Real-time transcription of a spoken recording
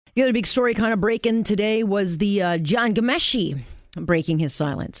The other big story kind of breaking today was the Jian Ghomeshi breaking his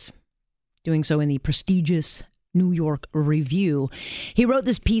silence, doing so in the prestigious New York Review. He wrote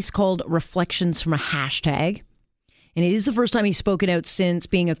this piece called Reflections from a Hashtag, and it is the first time he's spoken out since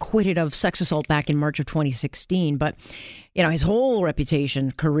being acquitted of sex assault back in March of 2016. But, you know, his whole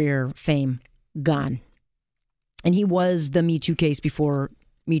reputation, career, fame, gone. And he was the Me Too case before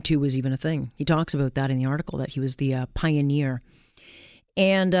Me Too was even a thing. He talks about that in the article, that he was the pioneer.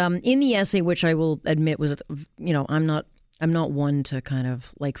 And in the essay, which I will admit was, you know, I'm not one to kind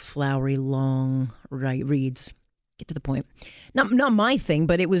of like flowery, long reads. Get to the point. Not my thing,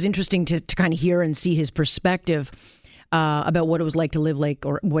 but it was interesting to kind of hear and see his perspective about what it was like to live like,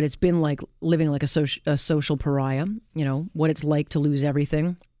 or what it's been like living like a social pariah. You know, what it's like to lose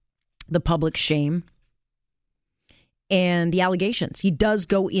everything, the public shame, and the allegations. He does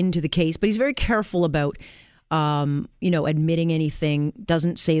go into the case, but he's very careful about admitting anything,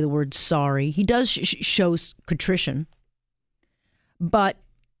 doesn't say the word sorry. He does show contrition, but,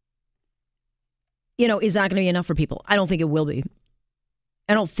 you know, is that going to be enough for people? I don't think it will be.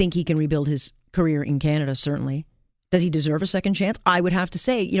 I don't think he can rebuild his career in Canada, certainly. Does he deserve a second chance? I would have to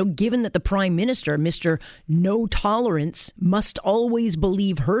say, you know, given that the Prime Minister, Mr. No Tolerance, must always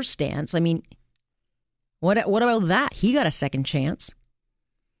believe her stance. I mean, what about that? He got a second chance.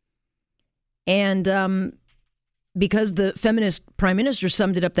 And because the feminist prime minister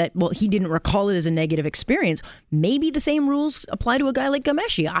summed it up that, well, he didn't recall it as a negative experience. Maybe the same rules apply to a guy like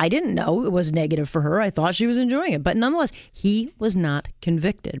Ghomeshi. I didn't know it was negative for her. I thought she was enjoying it. But nonetheless, he was not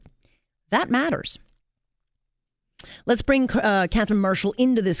convicted. That matters. Let's bring Catherine Marshall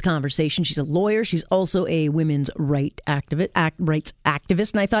into this conversation. She's a lawyer. She's also a women's rights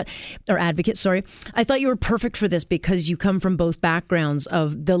activist. And I thought, or advocate, sorry. I thought you were perfect for this because you come from both backgrounds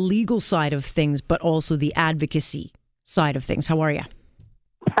of the legal side of things, but also the advocacy side of things. How are you?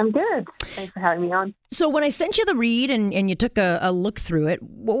 I'm good. Thanks for having me on. So when I sent you the read and you took a look through it,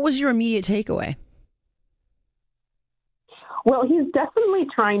 what was your immediate takeaway? Well, he's definitely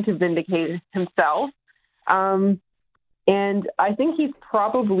trying to vindicate himself. And I think he's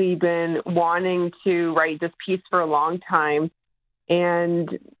probably been wanting to write this piece for a long time, and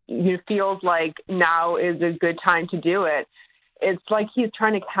it feels like now is a good time to do it. It's like he's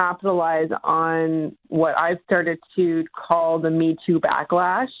trying to capitalize on what I've started to call the Me Too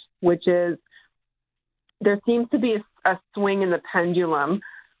backlash, which is there seems to be a swing in the pendulum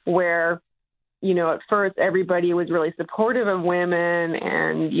where, you know, at first everybody was really supportive of women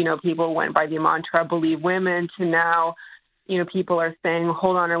and, you know, people went by the mantra, believe women, to now, you know, people are saying,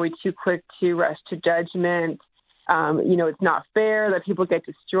 hold on, are we too quick to rush to judgment? You know, it's not fair that people get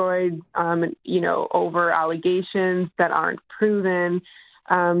destroyed, you know, over allegations that aren't proven.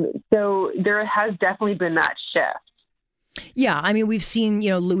 So there has definitely been that shift. Yeah, I mean, we've seen,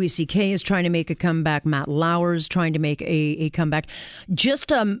 you know, Louis C.K. is trying to make a comeback. Matt Lauer's trying to make a comeback.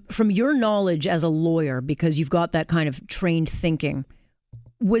 Just from your knowledge as a lawyer, because you've got that kind of trained thinking,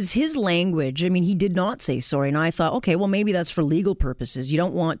 was his language, I mean, he did not say sorry. And I thought, okay, well, maybe that's for legal purposes. You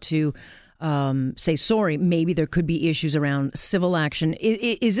don't want to say sorry. Maybe there could be issues around civil action.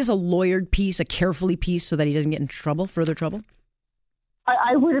 Is this a lawyered piece, a carefully piece, so that he doesn't get in trouble, further trouble?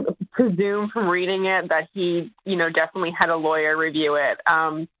 I would presume from reading it that he, you know, definitely had a lawyer review it.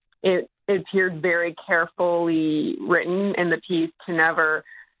 It appeared very carefully written in the piece to never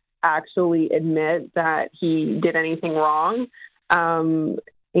actually admit that he did anything wrong.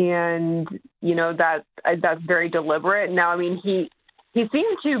 And, you know, that's very deliberate. Now, I mean, he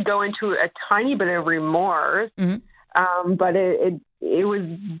seemed to go into a tiny bit of remorse, but it was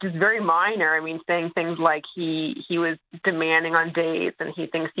just very minor. I mean, saying things like he was demanding on dates and he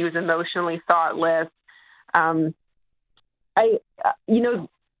thinks he was emotionally thoughtless. You know,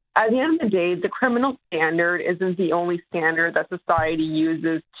 at the end of the day, the criminal standard isn't the only standard that society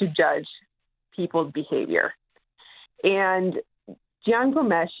uses to judge people's behavior. And Jian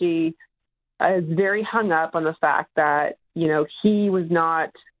Ghomeshi is very hung up on the fact that, you know, he was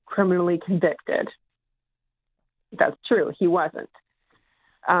not criminally convicted. That's true. He wasn't.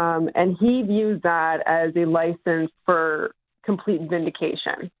 And he views that as a license for complete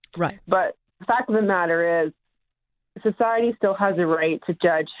vindication. Right. But the fact of the matter is, society still has a right to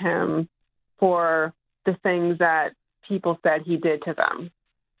judge him for the things that people said he did to them.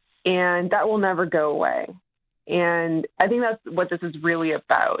 And that will never go away. And I think that's what this is really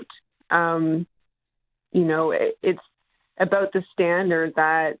about. You know, it's about the standard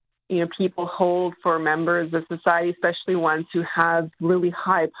that, you know, people hold for members of society, especially ones who have really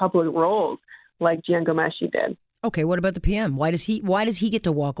high public roles like Jian Ghomeshi did. Okay, what about the PM? Why does he get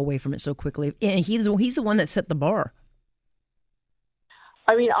to walk away from it so quickly? And he's the one that set the bar.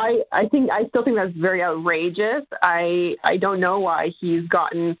 I mean, I still think that's very outrageous. I don't know why he's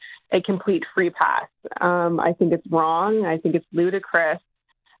gotten a complete free pass. I think it's wrong. I think it's ludicrous.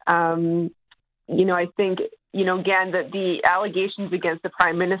 I think, again, that the allegations against the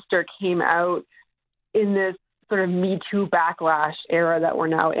prime minister came out in this sort of Me Too backlash era that we're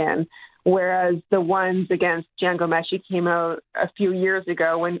now in, whereas the ones against Jian Ghomeshi came out a few years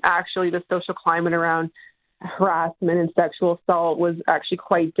ago when actually the social climate around harassment and sexual assault was actually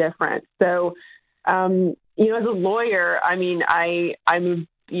quite different. So, as a lawyer, I mean, I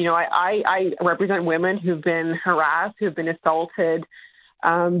represent women who've been harassed, who've been assaulted,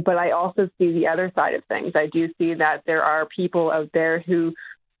 but I also see the other side of things. I do see that there are people out there who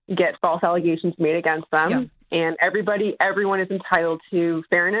get false allegations made against them, and everyone is entitled to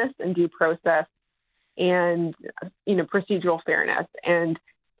fairness and due process and, procedural fairness. And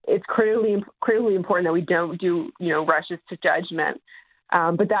it's critically important that we don't do, rushes to judgment.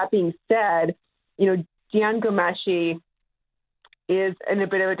 But that being said, Jian Ghomeshi is in a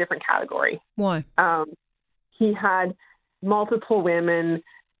bit of a different category. Why? He had multiple women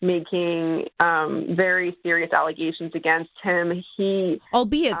making very serious allegations against him.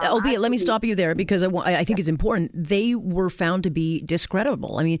 Albeit, let me stop you there because I think it's important. They were found to be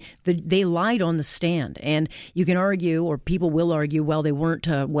discreditable. I mean, they lied on the stand, and you can argue, or people will argue, well, they weren't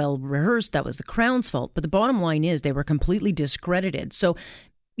well rehearsed. That was the Crown's fault. But the bottom line is they were completely discredited. So,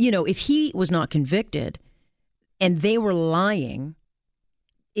 if he was not convicted and they were lying,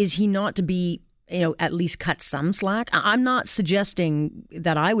 is he not to be at least cut some slack? I'm not suggesting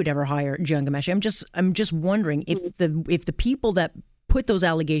that I would ever hire Jian Ghomeshi. I'm just wondering if the people that put those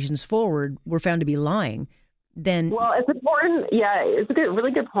allegations forward were found to be lying, then... Well, it's important. Yeah, it's a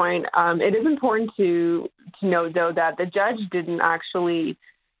really good point. It is important to note, though, that the judge didn't actually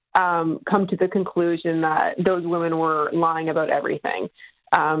come to the conclusion that those women were lying about everything.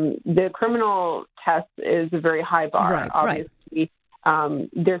 The criminal test is a very high bar, right, obviously. Right.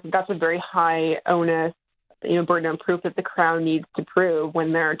 That's a very high onus, burden of proof that the Crown needs to prove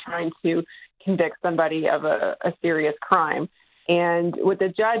when they're trying to convict somebody of a serious crime. And what the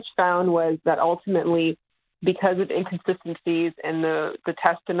judge found was that ultimately, because of inconsistencies in the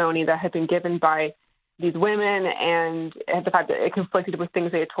testimony that had been given by these women and the fact that it conflicted with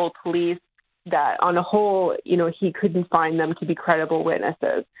things they had told police, that on a whole, he couldn't find them to be credible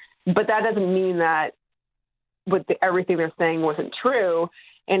witnesses. But that doesn't mean that everything they're saying wasn't true.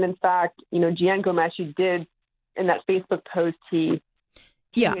 And in fact, Jian Ghomeshi did, in that Facebook post he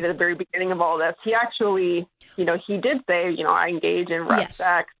made at the very beginning of all this, he actually, he did say, I engage in rough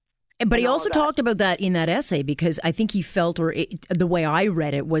sex. But he also talked about that in that essay because I think he felt, the way I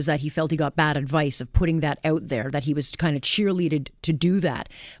read it, was that he felt he got bad advice of putting that out there, that he was kind of cheerleaded to do that.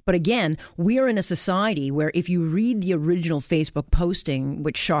 But again, we are in a society where if you read the original Facebook posting,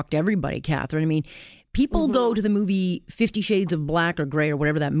 which shocked everybody, Catherine, I mean, people go to the movie 50 Shades of Black or Grey or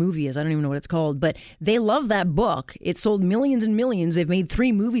whatever that movie is. I don't even know what it's called, but they love that book. It sold millions and millions. They've made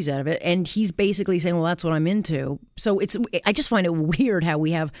 3 movies out of it. And he's basically saying, well, that's what I'm into. So I just find it weird how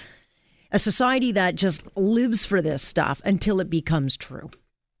we have a society that just lives for this stuff until it becomes true.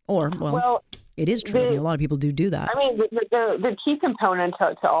 Or, well it is true. I mean, a lot of people do that. I mean, the key component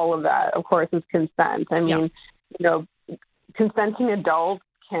to all of that, of course, is consent. I mean, consenting adults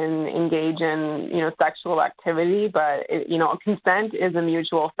can engage in, sexual activity, but, consent is a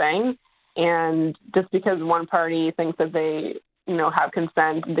mutual thing. And just because one party thinks that they, have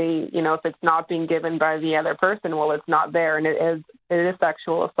consent, if it's not being given by the other person, well, it's not there. And it is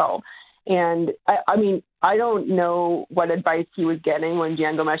sexual assault. And I mean, I don't know what advice he was getting when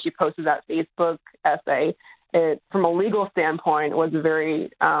Jian Ghomeshi posted that Facebook essay. It, from a legal standpoint, was a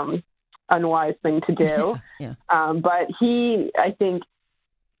very unwise thing to do. But I think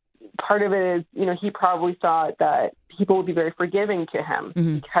part of it is, he probably thought that people would be very forgiving to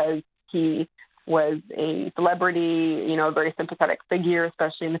him because he was a celebrity, a very sympathetic figure,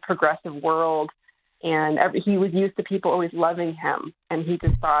 especially in the progressive world. And he was used to people always loving him. And he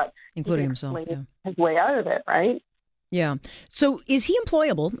just thought, including himself, his way out of it, right? Yeah. So is he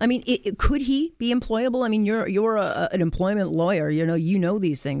employable? I mean, could he be employable? I mean, you're an employment lawyer. You know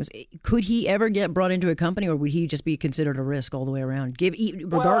these things. Could he ever get brought into a company, or would he just be considered a risk all the way around,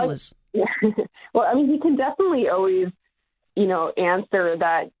 regardless? Well, I mean, he can definitely always, answer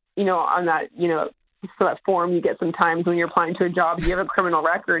that, on that, so that form you get sometimes when you're applying to a job. If you have a criminal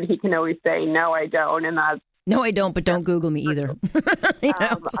record, he can always say, no, I don't. And that's... No, I don't, but don't Google me either.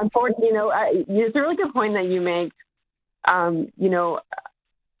 Unfortunately, it's a really good point that you make. The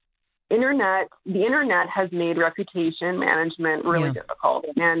internet has made reputation management really difficult.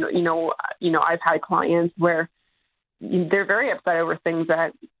 And, I've had clients where, they're very upset over things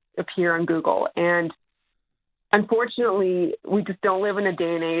that appear on Google. And unfortunately, we just don't live in a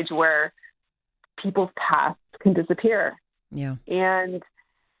day and age where people's past can disappear. Yeah. And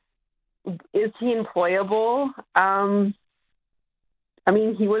is he employable?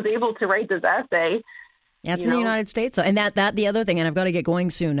 He was able to write this essay. That's in the United States. And that the other thing, and I've got to get going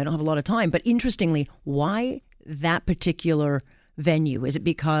soon. I don't have a lot of time. But interestingly, why that particular venue? Is it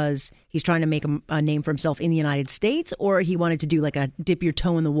because he's trying to make a name for himself in the United States, or he wanted to do like a dip your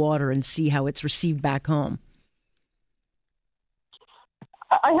toe in the water and see how it's received back home?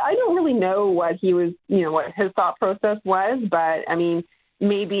 I don't really know what he was, what his thought process was, but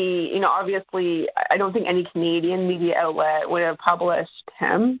maybe, obviously, I don't think any Canadian media outlet would have published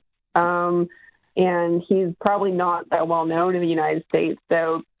him. And he's probably not that well known in the United States,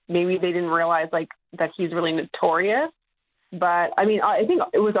 so maybe they didn't realize that he's really notorious. But I think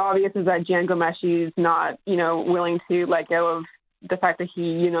it was obvious is that Jian Ghomeshi is not, willing to let go of the fact that he,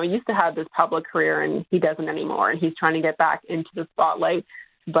 used to have this public career and he doesn't anymore, and he's trying to get back into the spotlight.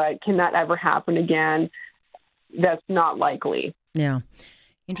 But can that ever happen again? That's not likely. Yeah.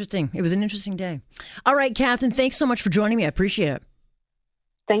 Interesting. It was an interesting day. All right, Catherine, thanks so much for joining me. I appreciate it.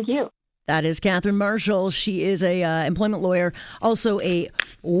 Thank you. That is Catherine Marshall. She is a employment lawyer, also a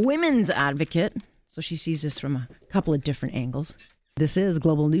women's advocate. So she sees this from a couple of different angles. This is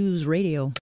Global News Radio.